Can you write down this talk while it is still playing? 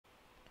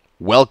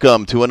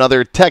Welcome to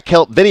another Tech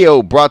Help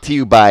video brought to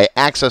you by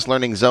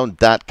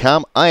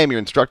AccessLearningZone.com. I am your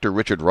instructor,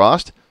 Richard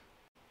Rost.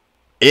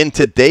 In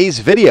today's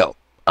video,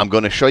 I'm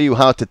going to show you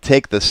how to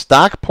take the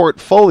stock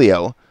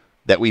portfolio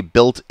that we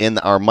built in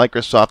our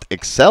Microsoft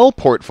Excel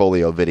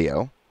portfolio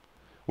video,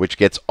 which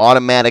gets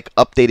automatic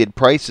updated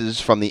prices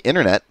from the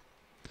internet,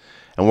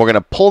 and we're going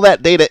to pull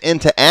that data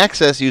into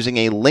Access using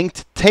a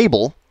linked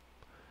table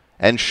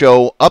and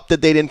show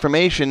up-to-date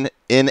information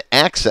in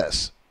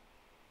Access.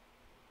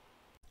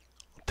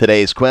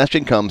 Today's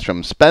question comes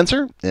from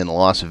Spencer in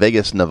Las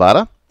Vegas,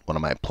 Nevada, one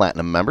of my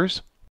Platinum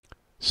members.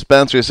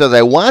 Spencer says,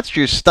 I watched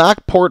your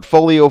stock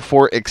portfolio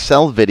for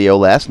Excel video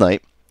last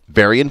night.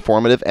 Very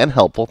informative and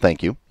helpful.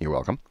 Thank you. You're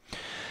welcome.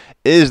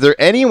 Is there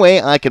any way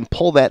I can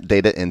pull that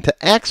data into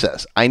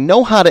Access? I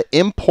know how to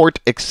import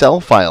Excel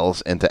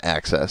files into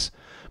Access,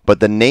 but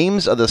the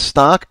names of the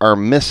stock are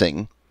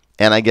missing,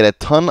 and I get a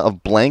ton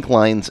of blank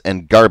lines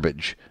and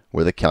garbage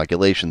where the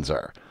calculations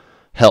are.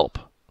 Help.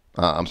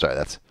 I'm sorry,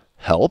 that's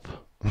help?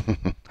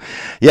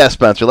 Yeah,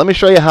 Spencer, let me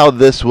show you how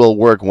this will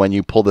work when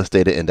you pull this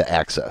data into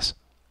Access.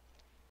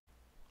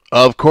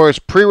 Of course,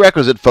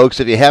 prerequisite, folks,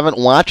 if you haven't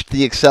watched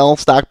the Excel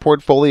stock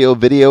portfolio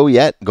video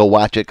yet, go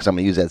watch it because I'm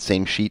going to use that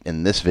same sheet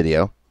in this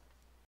video.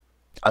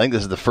 I think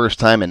this is the first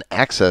time an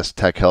Access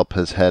Tech Help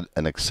has had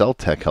an Excel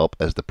Tech Help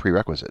as the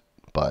prerequisite.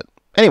 But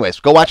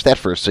anyways, go watch that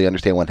first so you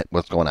understand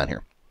what's going on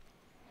here.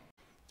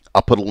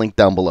 I'll put a link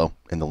down below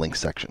in the links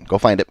section. Go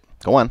find it.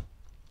 Go on.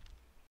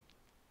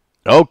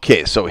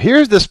 Okay, so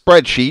here's the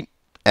spreadsheet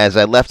as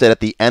I left it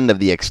at the end of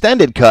the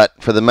extended cut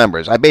for the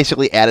members. I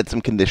basically added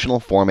some conditional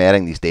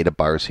formatting, these data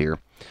bars here,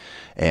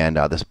 and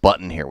this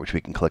button here, which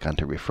we can click on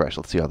to refresh.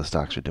 Let's see how the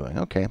stocks are doing.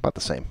 Okay, about the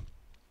same.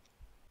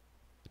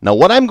 Now,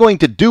 what I'm going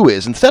to do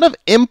is, instead of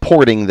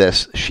importing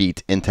this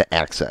sheet into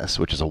Access,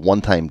 which is a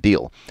one-time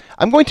deal,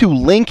 I'm going to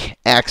link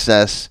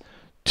Access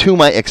to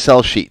my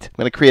Excel sheet.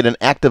 I'm going to create an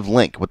active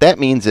link. What that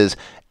means is,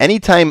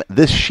 anytime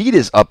this sheet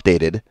is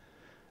updated,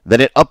 then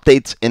it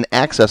updates in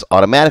Access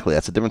automatically.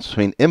 That's the difference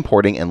between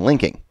importing and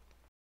linking.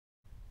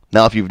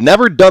 Now, if you've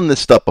never done this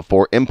stuff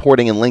before,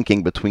 importing and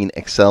linking between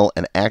Excel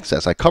and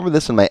Access, I cover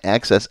this in my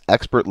Access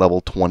Expert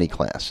Level 20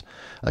 class.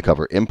 I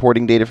cover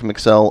importing data from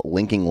Excel,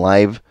 linking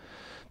live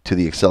to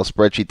the Excel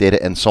spreadsheet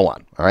data, and so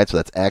on. All right, so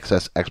that's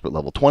Access Expert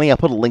Level 20. I'll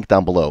put a link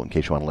down below in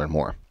case you want to learn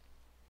more.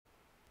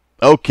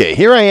 Okay,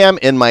 here I am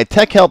in my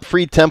Tech Help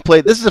free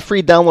template. This is a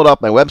free download off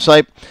my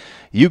website.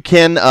 You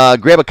can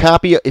grab a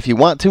copy if you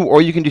want to,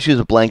 or you can just use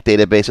a blank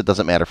database. It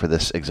doesn't matter for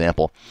this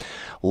example.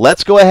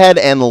 Let's go ahead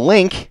and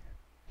link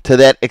to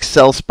that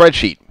Excel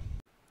spreadsheet.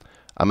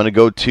 I'm going to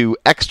go to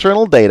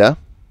External Data,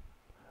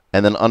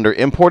 and then under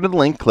Imported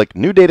Link, click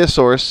New Data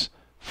Source,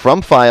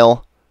 From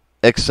File,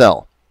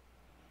 Excel.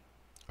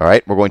 All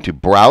right, we're going to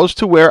browse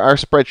to where our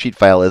spreadsheet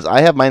file is.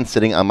 I have mine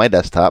sitting on my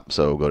desktop,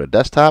 so go to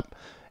Desktop,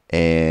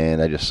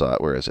 and I just saw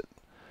it. Where is it?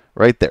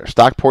 Right there,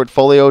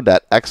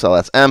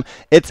 stockportfolio.xlsm.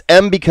 It's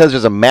M because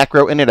there's a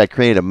macro in it. I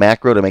created a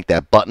macro to make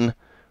that button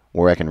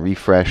where I can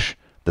refresh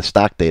the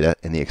stock data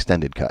in the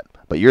extended cut.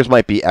 But yours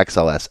might be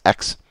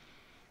XLSX.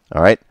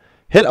 All right,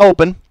 hit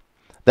open.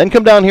 Then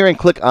come down here and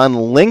click on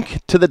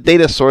link to the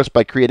data source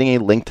by creating a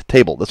linked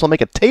table. This will make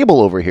a table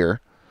over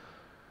here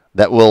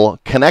that will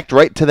connect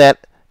right to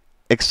that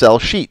Excel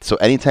sheet. So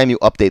anytime you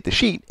update the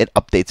sheet, it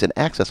updates in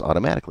Access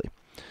automatically.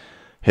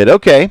 Hit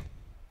OK.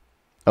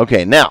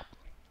 Okay, now,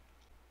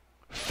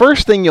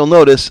 first thing you'll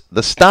notice,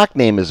 the stock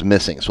name is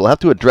missing. So we'll have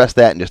to address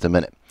that in just a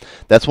minute.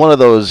 That's one of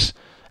those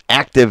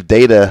active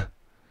data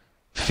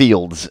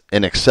fields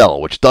in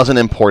Excel, which doesn't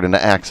import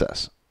into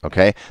Access.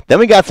 Okay. Then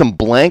we got some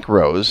blank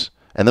rows,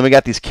 and then we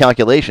got these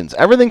calculations.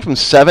 Everything from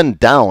 7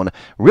 down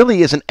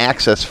really isn't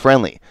Access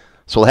friendly.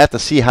 So we'll have to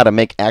see how to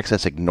make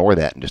Access ignore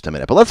that in just a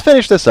minute. But let's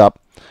finish this up.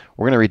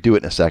 We're going to redo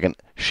it in a second.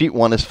 Sheet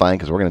 1 is fine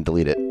because we're going to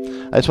delete it.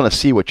 I just want to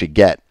see what you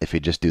get if you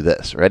just do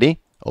this. Ready?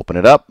 Open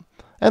it up,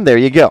 and there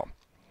you go.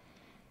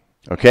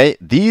 Okay,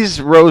 these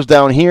rows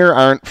down here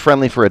aren't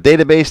friendly for a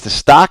database. The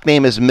stock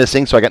name is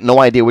missing, so I got no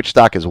idea which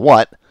stock is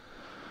what.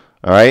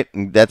 All right,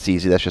 and that's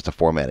easy. That's just a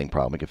formatting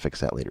problem. We can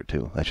fix that later,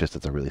 too.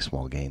 It's a really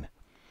small gain.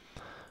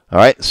 All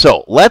right,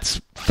 so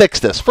let's fix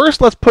this. First,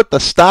 let's put the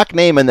stock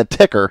name and the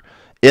ticker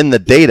in the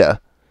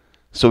data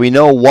so we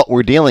know what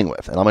we're dealing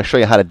with, and I'm going to show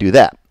you how to do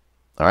that.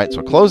 All right,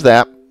 so close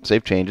that.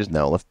 Save changes.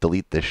 No, let's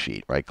delete this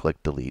sheet.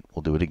 Right-click, delete.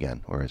 We'll do it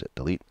again. Where is it?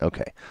 Delete.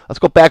 Okay, let's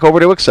go back over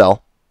to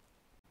Excel.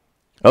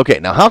 Okay,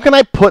 now how can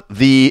I put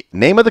the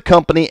name of the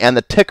company and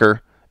the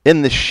ticker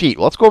in the sheet?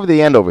 Well, let's go over to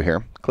the end over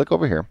here. Click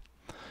over here.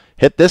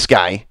 Hit this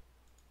guy,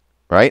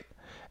 right?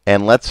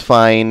 And let's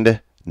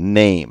find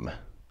name.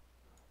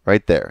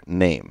 Right there,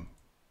 name.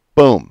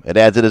 Boom, it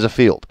adds it as a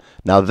field.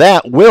 Now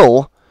that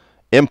will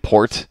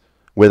import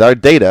with our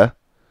data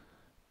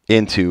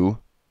into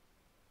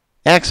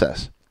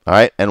Access. All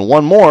right, and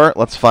one more,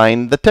 let's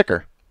find the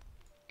ticker.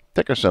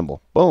 Ticker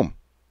symbol. Boom.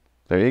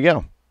 There you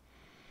go.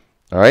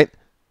 All right.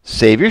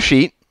 Save your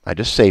sheet. I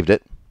just saved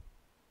it.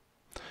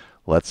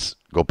 Let's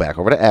go back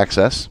over to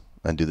Access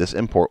and do this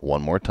import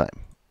one more time.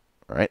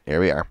 All right,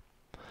 here we are.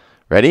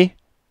 Ready?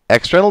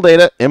 External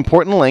data,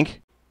 import and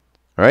link.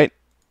 All right,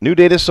 new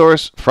data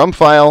source from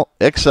file,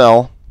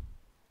 Excel,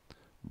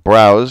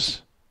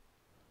 browse.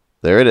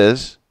 There it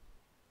is.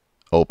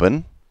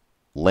 Open,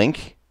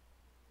 link,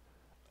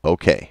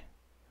 OK.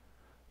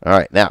 All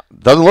right, now,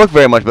 doesn't look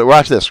very much, but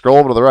watch this. Scroll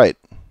over to the right.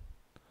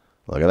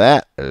 Look at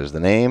that. There's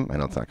the name. I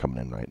know it's not coming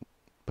in right,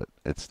 but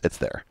it's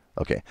there.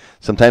 OK.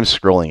 Sometimes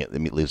scrolling it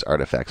leaves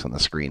artifacts on the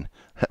screen.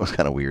 That was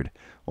kind of weird.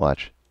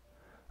 Watch.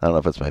 I don't know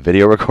if it's my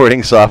video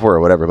recording software or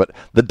whatever, but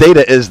the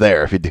data is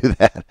there if you do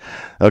that.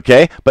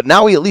 OK. But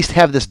now we at least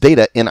have this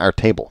data in our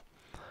table.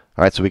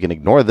 All right, so we can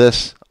ignore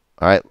this.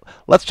 All right,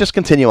 let's just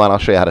continue on. I'll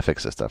show you how to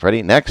fix this stuff.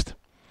 Ready? Next.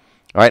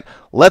 All right,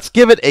 let's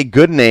give it a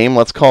good name.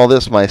 Let's call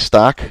this my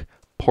stock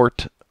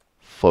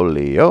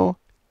portfolio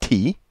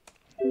T.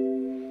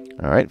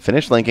 All right,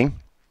 finish linking.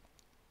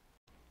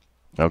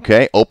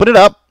 Okay, open it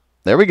up.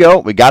 There we go.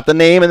 We got the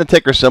name and the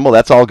ticker symbol.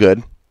 That's all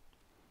good.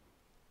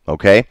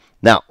 Okay,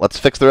 now let's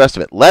fix the rest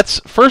of it. Let's,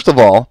 first of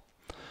all,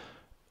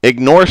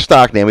 ignore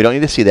stock name. We don't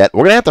need to see that.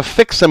 We're going to have to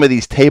fix some of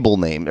these table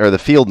names, or the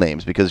field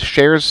names, because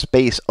shares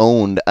space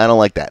owned, I don't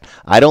like that.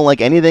 I don't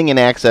like anything in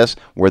Access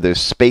where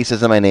there's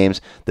spaces in my names.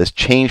 This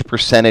change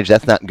percentage,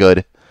 that's not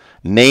good.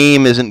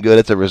 Name isn't good.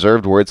 It's a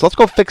reserved word. So let's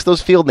go fix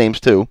those field names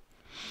too.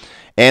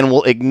 And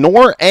we'll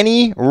ignore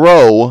any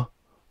row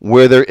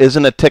where there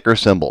isn't a ticker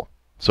symbol.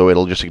 So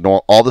it'll just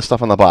ignore all the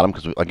stuff on the bottom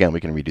because, again,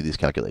 we can redo these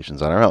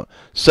calculations on our own.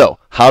 So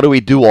how do we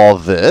do all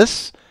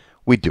this?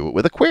 We do it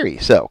with a query.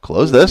 So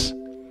close this.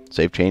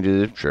 Save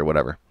changes, sure,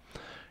 whatever.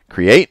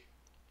 Create,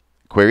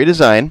 query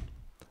design,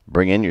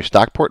 bring in your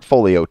stock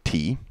portfolio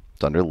T.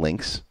 It's under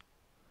links.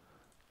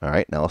 All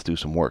right, now let's do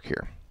some work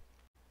here.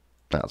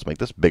 Now let's make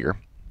this bigger.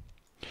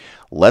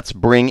 Let's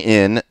bring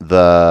in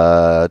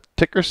the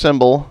ticker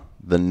symbol,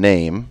 the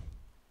name,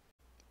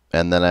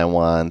 and then I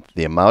want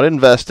the amount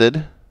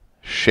invested,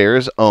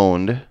 shares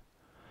owned,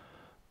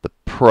 the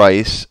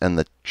price, and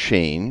the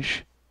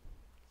change.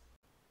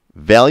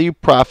 Value,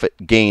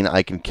 profit, gain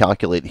I can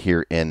calculate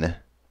here in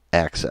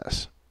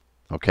Access.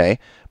 Okay,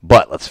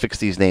 but let's fix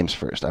these names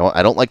first.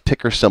 I don't like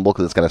ticker symbol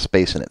because it's got a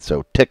space in it.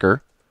 So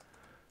ticker,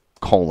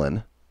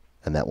 colon,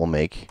 and that will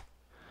make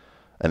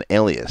an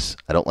alias.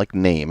 I don't like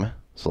name,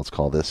 so let's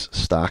call this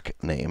stock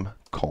name,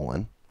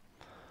 colon.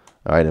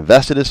 All right,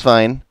 invested is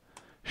fine.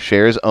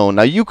 Shares owned.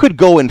 Now you could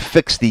go and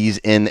fix these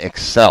in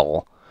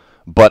Excel,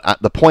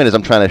 but the point is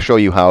I'm trying to show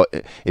you how,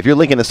 if you're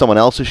linking to someone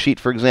else's sheet,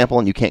 for example,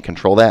 and you can't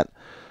control that,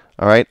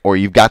 all right, or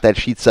you've got that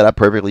sheet set up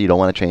perfectly, you don't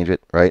want to change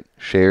it, right?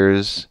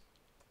 Shares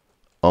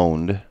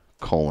owned,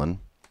 colon.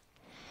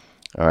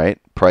 All right,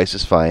 price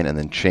is fine, and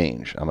then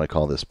change. I'm going to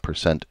call this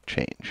percent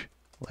change,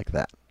 like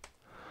that.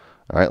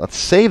 All right, let's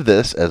save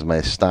this as my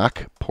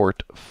stock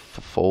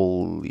portfolio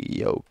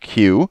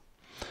Q.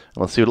 And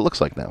let's see what it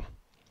looks like now.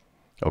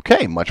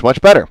 Okay, much,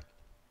 much better.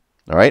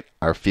 All right,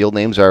 our field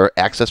names are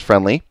access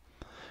friendly.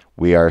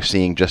 We are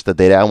seeing just the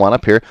data I want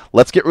up here.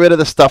 Let's get rid of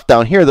the stuff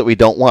down here that we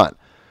don't want.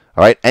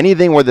 All right,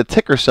 anything where the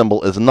ticker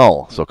symbol is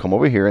null. So come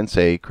over here and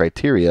say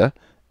criteria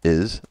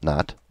is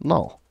not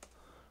null.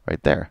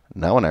 Right there.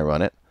 Now when I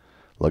run it,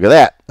 look at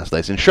that. That's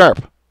nice and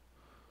sharp.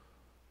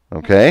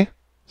 Okay,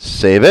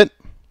 save it.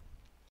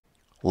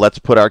 Let's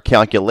put our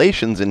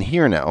calculations in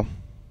here now.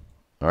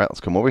 All right,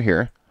 let's come over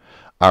here.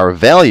 Our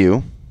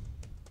value,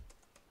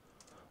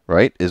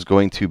 right, is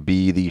going to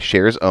be the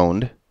shares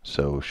owned.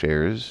 So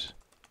shares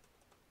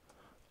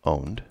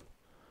owned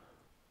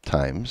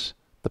times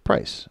the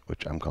price,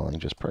 which I'm calling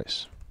just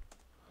price.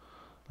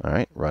 All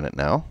right, run it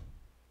now.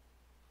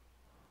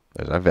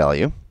 There's our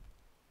value.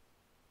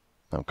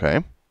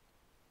 Okay.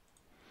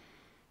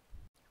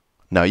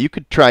 Now you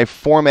could try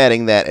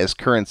formatting that as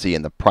currency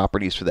in the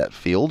properties for that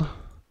field.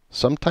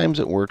 Sometimes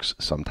it works,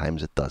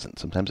 sometimes it doesn't.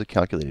 Sometimes the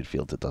calculated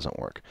fields it doesn't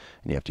work,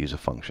 and you have to use a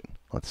function.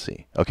 Let's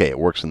see. Okay, it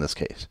works in this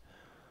case.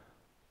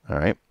 All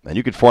right, and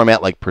you could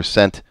format like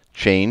percent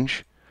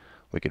change.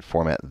 We could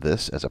format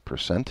this as a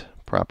percent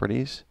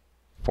properties.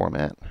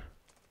 Format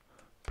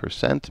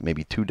percent,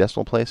 maybe 2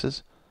 decimal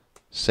places.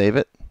 Save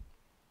it.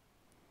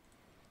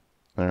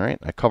 All right,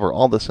 I cover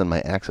all this in my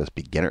Access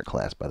beginner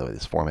class, by the way,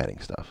 this formatting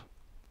stuff.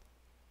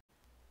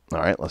 All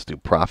right, let's do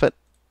profit.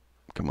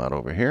 Come out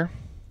over here.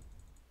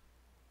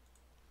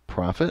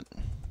 Profit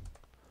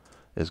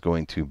is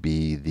going to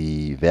be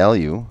the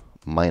value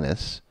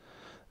minus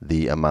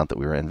the amount that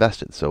we were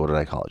invested. So what did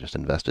I call it? Just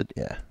invested?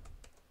 Yeah.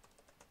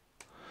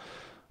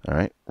 All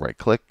right,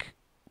 right-click,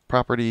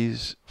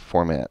 properties,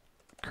 format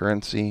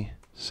currency,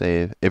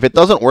 save. If it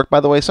doesn't work, by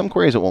the way, some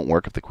queries it won't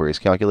work if the query is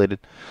calculated.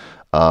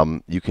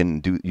 You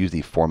can use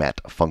the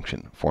format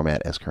function,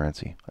 format as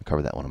currency. I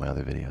covered that in one of my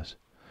other videos.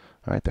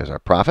 All right, there's our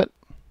profit.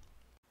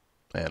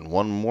 And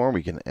one more,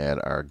 we can add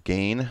our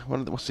gain.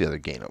 What's the other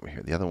gain over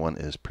here? The other one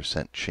is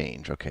percent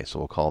change. Okay, so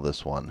we'll call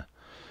this one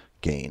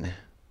gain.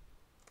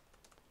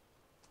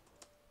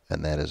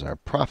 And that is our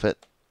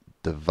profit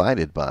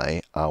divided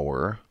by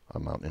our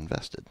amount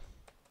invested.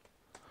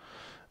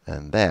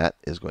 And that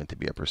is going to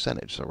be a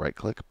percentage. So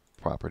right-click,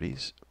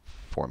 properties,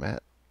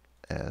 format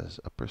as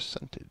a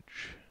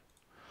percentage.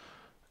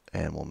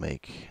 And we'll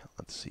make,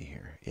 let's see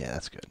here. Yeah,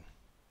 that's good.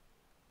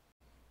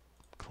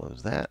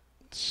 Close that.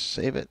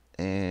 save it,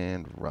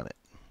 and run it.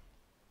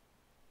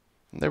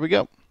 And there we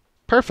go.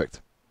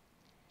 Perfect.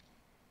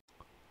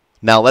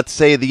 Now let's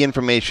say the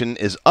information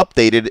is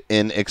updated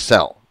in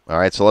Excel. All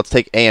right, so let's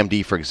take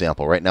AMD for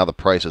example. Right now the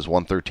price is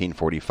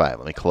 $113.45.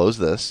 Let me close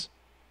this.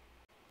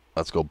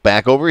 Let's go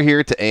back over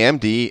here to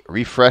AMD,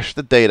 refresh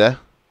the data.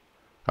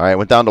 All right,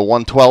 went down to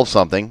 112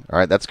 something. All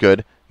right, that's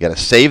good. You got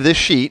to save this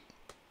sheet.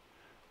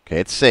 Okay,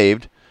 it's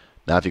saved.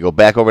 Now if you go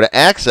back over to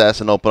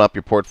Access and open up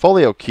your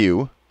portfolio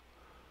queue,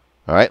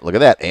 all right, look at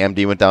that.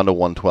 AMD went down to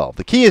 112.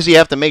 The key is you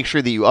have to make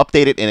sure that you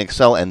update it in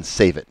Excel and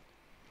save it.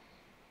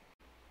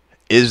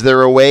 Is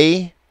there a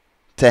way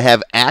to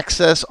have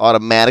Access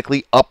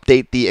automatically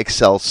update the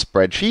Excel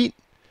spreadsheet?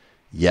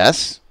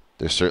 Yes,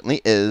 there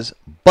certainly is,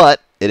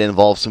 but it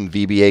involves some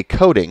VBA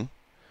coding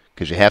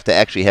because you have to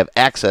actually have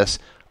Access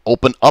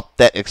open up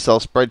that Excel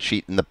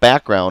spreadsheet in the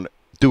background,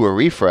 do a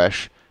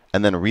refresh,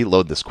 and then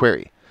reload this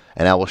query.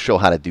 And I will show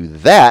how to do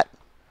that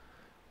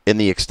in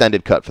the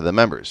extended cut for the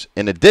members.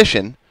 In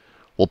addition,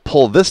 we'll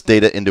pull this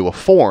data into a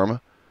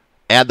form,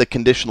 add the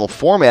conditional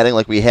formatting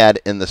like we had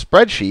in the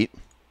spreadsheet,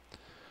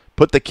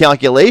 put the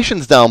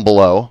calculations down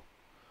below,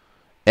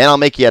 and I'll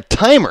make you a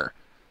timer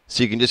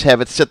so you can just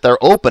have it sit there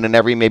open, and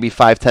every maybe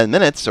 5-10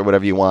 minutes or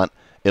whatever you want,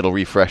 it'll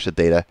refresh the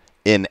data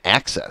in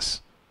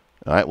Access.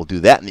 All right, we'll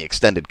do that in the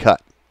extended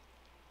cut.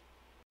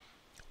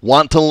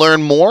 Want to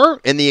learn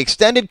more? In the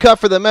extended cut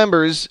for the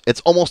members,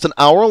 it's almost an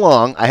hour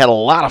long. I had a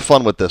lot of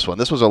fun with this one.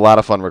 This was a lot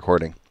of fun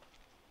recording.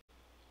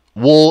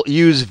 We'll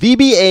use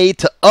VBA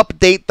to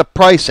update the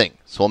pricing.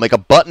 So we'll make a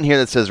button here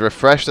that says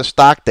refresh the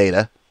stock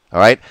data. All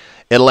right.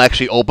 It'll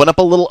actually open up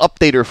a little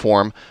updater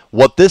form.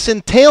 What this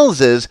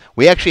entails is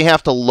we actually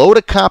have to load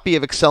a copy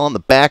of Excel in the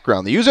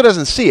background. The user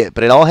doesn't see it,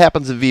 but it all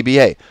happens in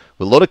VBA.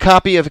 We load a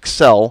copy of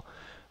Excel,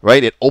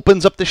 right? It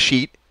opens up the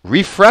sheet,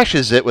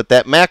 refreshes it with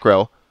that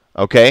macro,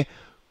 okay?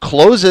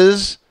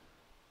 Closes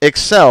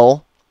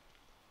Excel,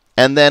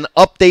 and then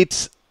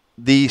updates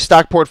the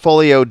stock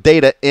portfolio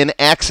data in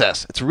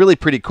Access. It's really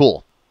pretty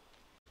cool.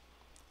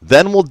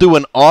 Then we'll do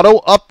an auto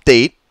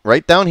update.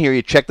 Right down here,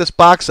 you check this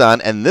box on,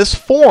 and this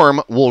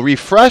form will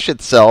refresh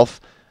itself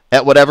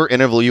at whatever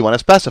interval you want to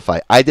specify.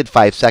 I did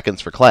 5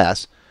 seconds for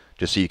class,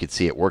 just so you could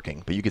see it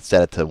working. But you could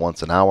set it to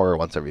once an hour or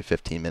once every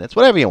 15 minutes,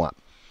 whatever you want.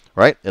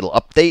 Right? It'll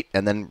update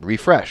and then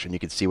refresh, and you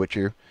can see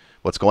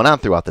what's going on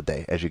throughout the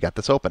day as you got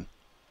this open.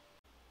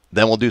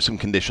 Then we'll do some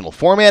conditional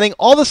formatting.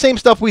 All the same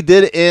stuff we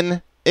did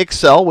in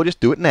Excel, we'll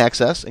just do it in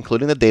Access,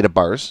 including the data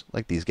bars,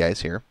 like these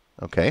guys here.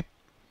 Okay.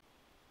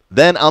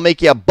 Then I'll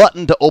make you a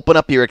button to open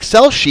up your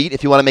Excel sheet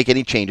if you want to make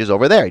any changes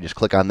over there. You just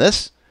click on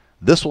this.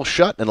 This will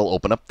shut, and it'll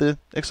open up the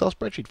Excel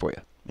spreadsheet for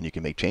you. And you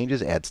can make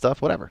changes, add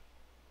stuff, whatever.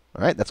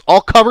 All right, that's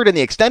all covered in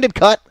the extended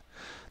cut.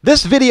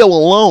 This video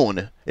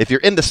alone, if you're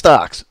into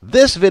stocks,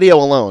 this video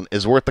alone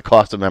is worth the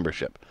cost of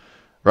membership.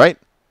 Right?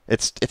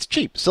 It's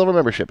cheap. Silver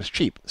membership is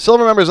cheap.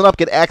 Silver members and up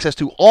get access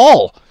to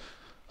all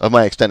of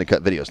my extended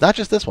cut videos. Not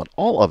just this one,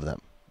 all of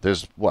them.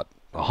 There's, what,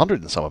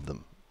 100 and some of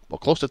them. Well,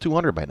 close to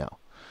 200 by now.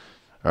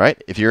 All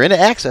right, if you're into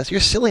Access, you're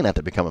silly not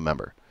to become a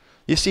member.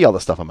 You see all the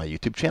stuff on my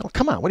YouTube channel.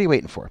 Come on, what are you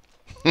waiting for?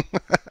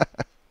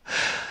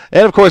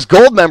 And, of course,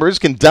 Gold members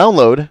can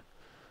download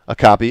a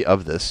copy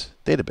of this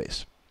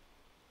database.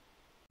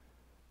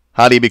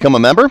 How do you become a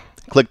member?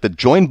 Click the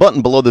Join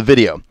button below the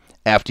video.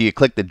 After you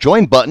click the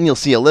Join button, you'll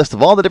see a list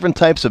of all the different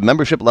types of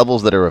membership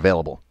levels that are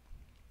available.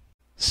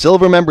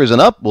 Silver members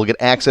and up will get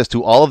access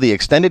to all of the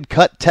extended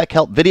cut tech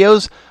help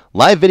videos,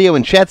 live video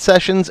and chat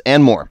sessions,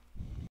 and more.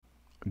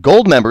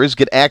 Gold members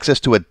get access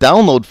to a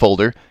download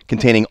folder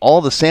containing all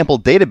the sample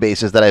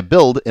databases that I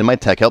build in my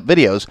Tech Help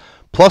videos,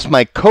 plus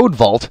my code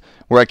vault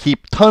where I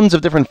keep tons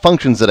of different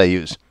functions that I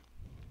use.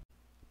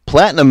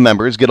 Platinum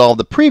members get all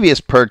the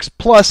previous perks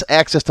plus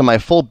access to my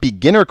full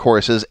beginner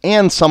courses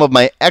and some of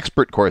my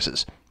expert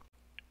courses.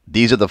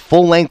 These are the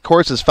full-length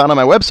courses found on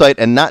my website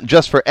and not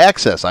just for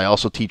Access. I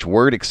also teach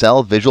Word,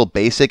 Excel, Visual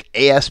Basic,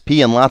 ASP,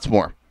 and lots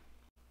more.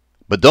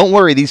 But don't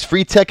worry, these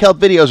free tech help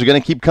videos are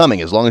going to keep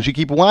coming. As long as you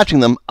keep watching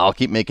them, I'll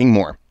keep making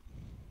more.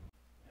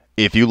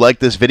 If you like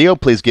this video,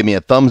 please give me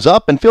a thumbs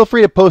up and feel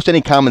free to post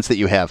any comments that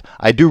you have.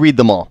 I do read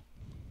them all.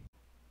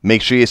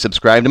 Make sure you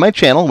subscribe to my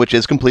channel, which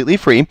is completely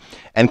free,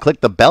 and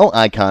click the bell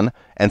icon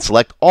and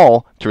select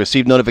all to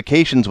receive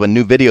notifications when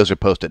new videos are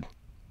posted.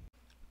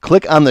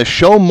 Click on the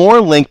Show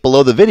More link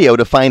below the video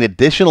to find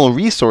additional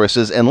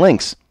resources and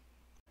links.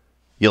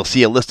 You'll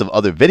see a list of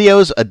other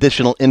videos,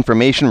 additional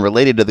information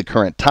related to the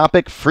current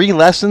topic, free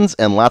lessons,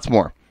 and lots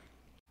more.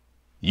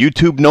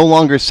 YouTube no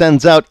longer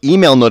sends out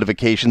email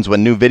notifications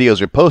when new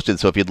videos are posted,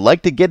 so if you'd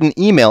like to get an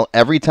email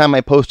every time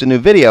I post a new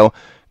video,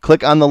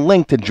 click on the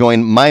link to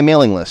join my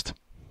mailing list.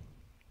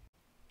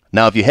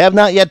 Now, if you have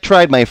not yet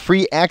tried my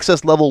free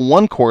Access Level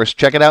 1 course,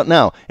 check it out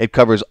now. It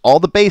covers all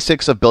the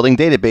basics of building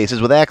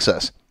databases with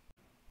Access.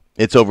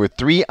 It's over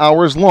 3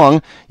 hours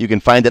long. You can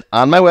find it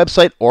on my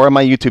website or on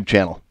my YouTube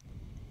channel.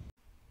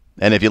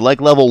 And if you like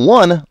Level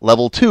 1,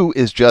 Level 2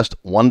 is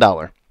just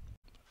 $1.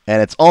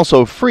 And it's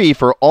also free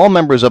for all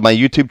members of my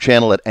YouTube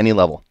channel at any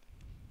level.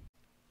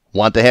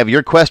 Want to have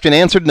your question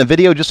answered in a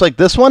video just like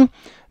this one?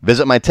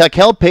 Visit my Tech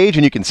Help page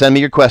and you can send me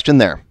your question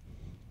there.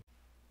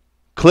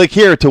 Click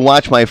here to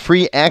watch my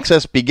free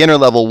Access Beginner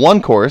Level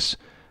 1 course,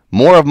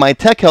 more of my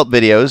Tech Help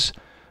videos,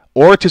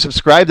 or to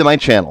subscribe to my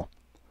channel.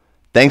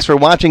 Thanks for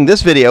watching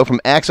this video from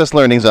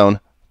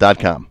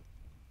AccessLearningZone.com.